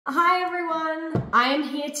Hi everyone! I am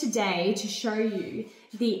here today to show you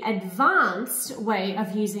the advanced way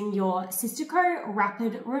of using your Sistaco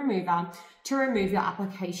Rapid Remover to remove your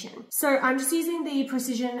application. So I'm just using the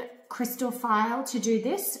precision crystal file to do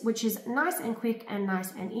this, which is nice and quick and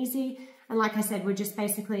nice and easy. And like I said, we're just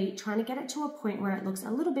basically trying to get it to a point where it looks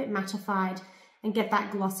a little bit mattified and get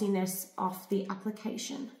that glossiness off the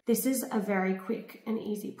application. This is a very quick and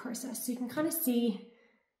easy process. So you can kind of see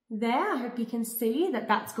there, I hope you can see that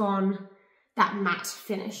that's gone that matte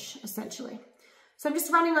finish essentially. So I'm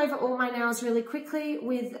just running over all my nails really quickly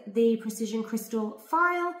with the precision crystal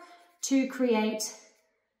file to create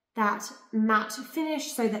that matte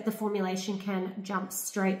finish so that the formulation can jump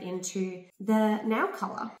straight into the nail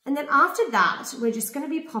color. And then after that, we're just going to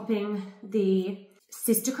be popping the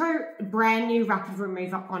Sistaco brand new Rapid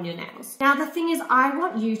Remover on your nails. Now the thing is, I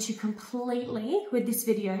want you to completely, with this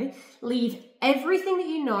video, leave everything that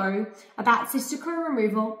you know about Sistaco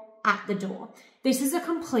removal at the door. This is a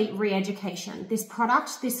complete re-education. This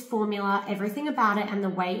product, this formula, everything about it and the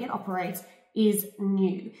way it operates is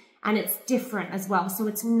new. And it's different as well. So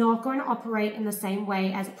it's not going to operate in the same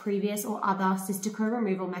way as previous or other Sistaco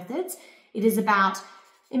removal methods. It is about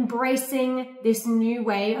embracing this new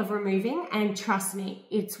way of removing, and trust me,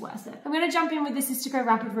 it's worth it. I'm going to jump in with the Sistaco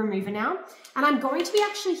Rapid Remover now, and I'm going to be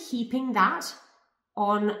actually heaping that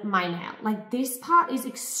on my nail. Like, this part is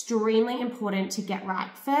extremely important to get right.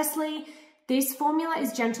 Firstly, this formula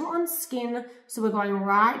is gentle on skin, so we're going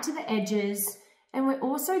right to the edges, and we're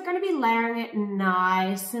also going to be layering it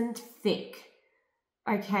nice and thick.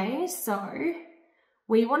 Okay, so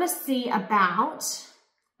we want to see about,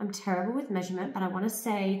 I'm terrible with measurement, but I want to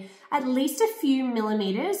say at least a few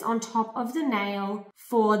millimeters on top of the nail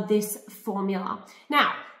for this formula.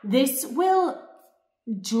 Now, this will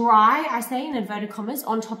dry, I say in inverted commas,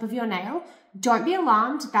 on top of your nail. Don't be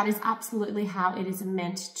alarmed. That is absolutely how it is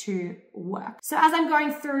meant to work. So as I'm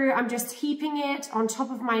going through, I'm just heaping it on top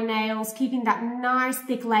of my nails, keeping that nice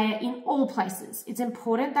thick layer in all places. It's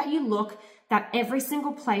important that you look that every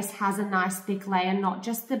single place has a nice thick layer, not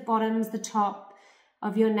just the bottoms, the top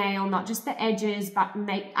of your nail, not just the edges, but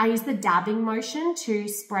I use the dabbing motion to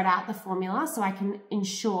spread out the formula so I can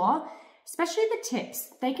ensure, especially the tips,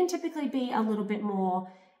 they can typically be a little bit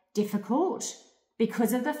more difficult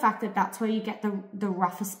because of the fact that that's where you get the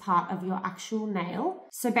roughest part of your actual nail.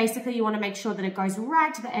 So basically you want to make sure that it goes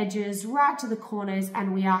right to the edges, right to the corners,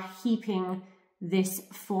 and we are heaping this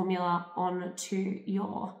formula onto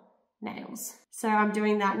your nails. So I'm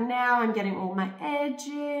doing that now. I'm getting all my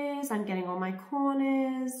edges, I'm getting all my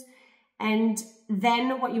corners. And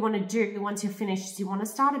then what you want to do once you're finished is you want to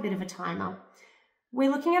start a bit of a timer. We're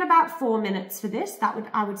looking at about 4 minutes for this. That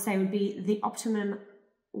I would say would be the optimum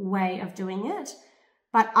way of doing it.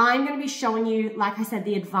 But I'm going to be showing you, like I said,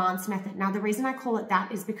 the advanced method. Now, the reason I call it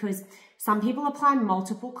that is because some people apply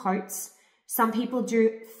multiple coats. Some people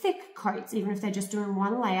do thick coats, even if they're just doing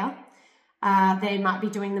one layer. They might be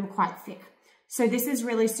doing them quite thick. So this is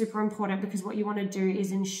really super important because what you want to do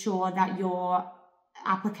is ensure that your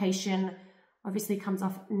application obviously comes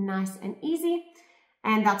off nice and easy.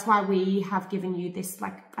 And that's why we have given you this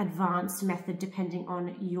like advanced method depending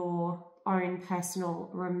on your own personal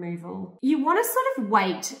removal. You want to sort of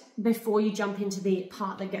wait before you jump into the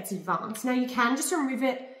part that gets advanced. Now you can just remove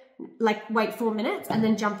it, like wait 4 minutes and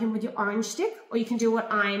then jump in with your orange stick, or you can do what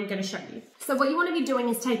I'm going to show you. So what you want to be doing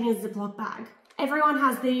is taking a Ziploc bag. Everyone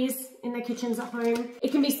has these in their kitchens at home.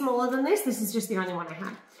 It can be smaller than this. This is just the only one I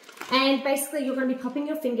have. And basically you're going to be popping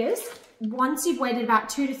your fingers once you've waited about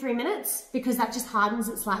 2 to 3 minutes, because that just hardens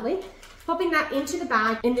it slightly, popping that into the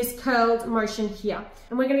bag in this curled motion here.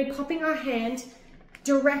 And we're going to be popping our hand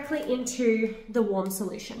directly into the warm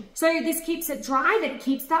solution. So this keeps it dry, but it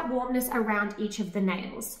keeps that warmness around each of the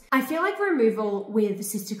nails. I feel like removal with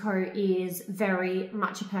Sistaco is very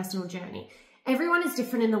much a personal journey. Everyone is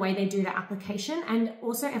different in the way they do the application, and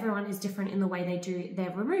also everyone is different in the way they do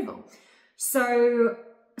their removal. So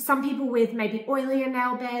some people with maybe oilier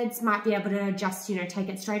nail beds might be able to just, take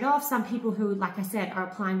it straight off. Some people who, like I said, are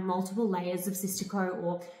applying multiple layers of Sistaco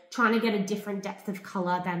or trying to get a different depth of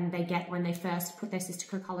color than they get when they first put their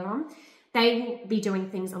Sistaco color on, they will be doing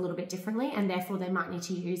things a little bit differently, and therefore they might need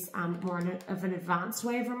to use more of an advanced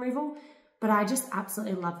way of removal. But I just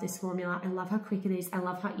absolutely love this formula. I love how quick it is. I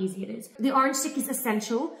love how easy it is. The orange stick is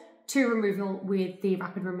essential to removal with the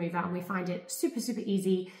Rapid Remover, and we find it super, super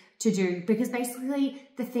easy to do, because basically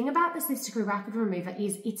the thing about the Sistaco Rapid Remover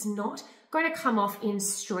is it's not going to come off in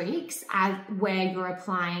streaks as where you're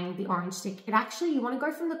applying the orange stick. You want to go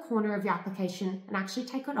from the corner of your application and actually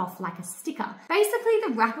take it off like a sticker. Basically,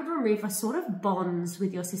 the Rapid Remover sort of bonds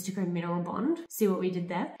with your Sistaco Mineral Bond. See what we did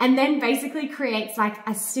there? And then basically creates like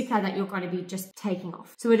a sticker that you're going to be just taking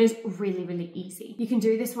off. So it is really, really easy. You can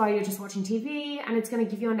do this while you're just watching TV, and it's going to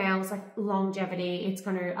give your nails like longevity. It's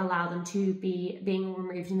going to allow them to be being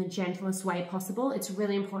removed in the gentlest way possible. It's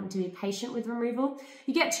really important to be patient with removal.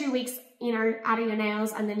 You get 2 weeks, you know, out of your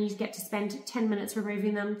nails, and then you get to spend 10 minutes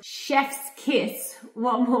removing them. Chef's kiss.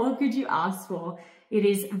 What more could you ask for? It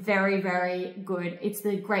is very, very good. It's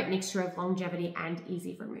the great mixture of longevity and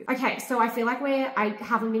easy removal. Okay, so I feel like I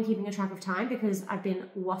haven't been keeping a track of time because I've been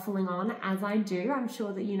waffling on as I do. I'm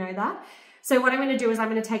sure that you know that. So what I'm gonna do is I'm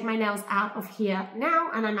gonna take my nails out of here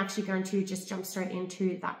now, and I'm actually going to just jump straight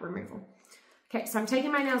into that removal. Okay, so I'm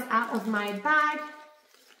taking my nails out of my bag,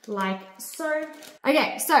 like so.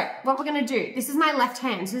 Okay, so what we're gonna do, this is my left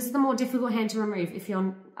hand. So this is the more difficult hand to remove if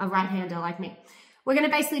you're a right-hander like me. We're gonna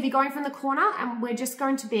basically be going from the corner, and we're just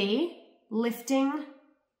going to be lifting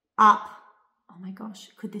up. Oh my gosh,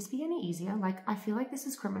 could this be any easier? Like, I feel like this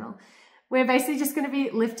is criminal. We're basically just gonna be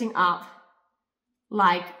lifting up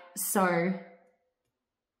like so.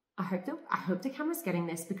 I hope the camera's getting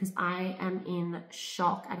this because I am in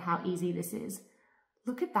shock at how easy this is.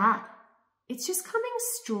 Look at that. It's just coming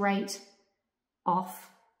straight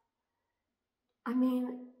off. I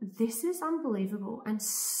mean, this is unbelievable and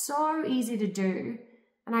so easy to do.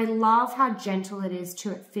 And I love how gentle it is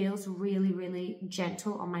too. It feels really, really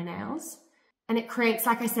gentle on my nails. And it creates,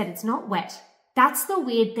 like I said, it's not wet. That's the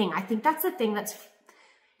weird thing. I think that's the thing that's,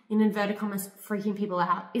 in inverted commas, freaking people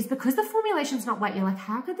out, is because the formulation's not wet. You're like,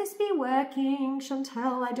 how could this be working,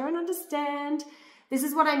 Chantel? I don't understand. This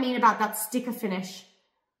is what I mean about that sticker finish.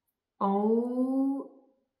 Oh,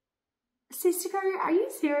 Sistaco, are you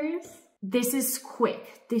serious? This is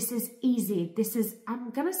quick. This is easy. This is,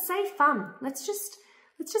 I'm gonna say fun. Let's just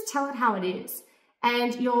tell it how it is.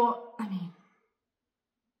 And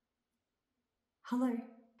hello.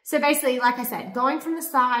 So basically, like I said, going from the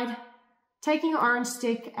side, taking your orange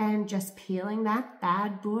stick and just peeling that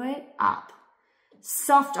bad boy up.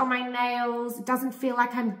 Soft on my nails. It doesn't feel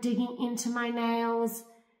like I'm digging into my nails.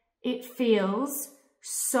 It feels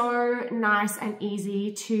so nice and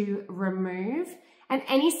easy to remove. And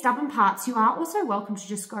any stubborn parts, you are also welcome to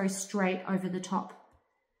just go straight over the top.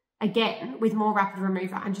 Again, with more Rapid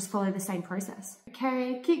Remover, and just follow the same process.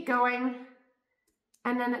 Okay, keep going.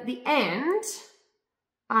 And then at the end,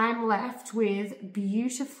 I'm left with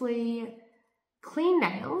beautifully clean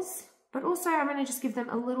nails, but also I'm gonna just give them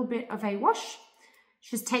a little bit of a wash.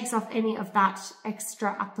 Just takes off any of that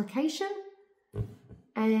extra application.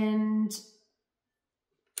 And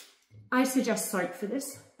I suggest soap for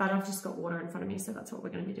this, but I've just got water in front of me, so that's what we're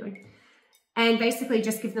gonna be doing. And basically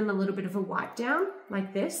just give them a little bit of a wipe down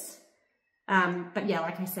like this. But yeah,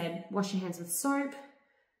 like I said, wash your hands with soap.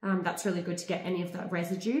 That's really good to get any of that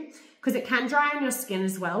residue, because it can dry on your skin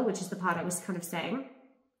as well, which is the part I was kind of saying.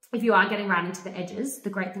 If you are getting right into the edges, the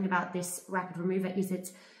great thing about this Rapid Remover is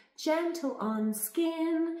it's gentle on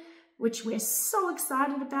skin, which we're so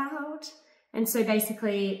excited about. And so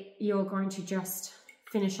basically you're going to just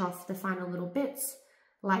finish off the final little bits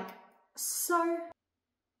like so.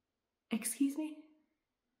 Excuse me.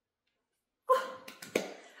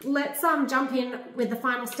 Let's jump in with the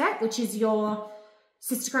final step, which is your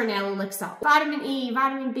Sistaco Nail Elixir. Vitamin E,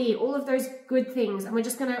 vitamin B, all of those good things. And we're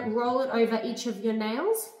just gonna roll it over each of your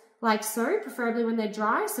nails like so, preferably when they're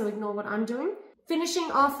dry, so ignore what I'm doing.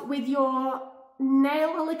 Finishing off with your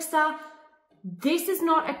nail elixir. This is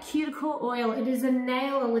not a cuticle oil, it is a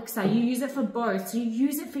nail elixir. You use it for both, so you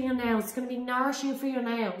use it for your nails. It's gonna be nourishing for your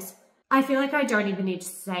nails. I feel like I don't even need to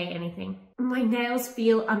say anything. My nails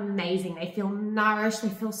feel amazing. They feel nourished, they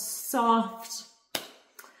feel soft.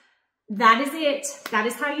 That is it. That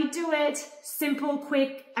is how you do it. Simple,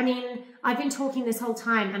 quick. I mean, I've been talking this whole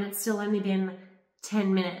time and it's still only been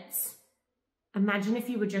 10 minutes. Imagine if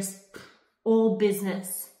you were just all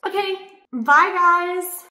business. Okay, bye guys.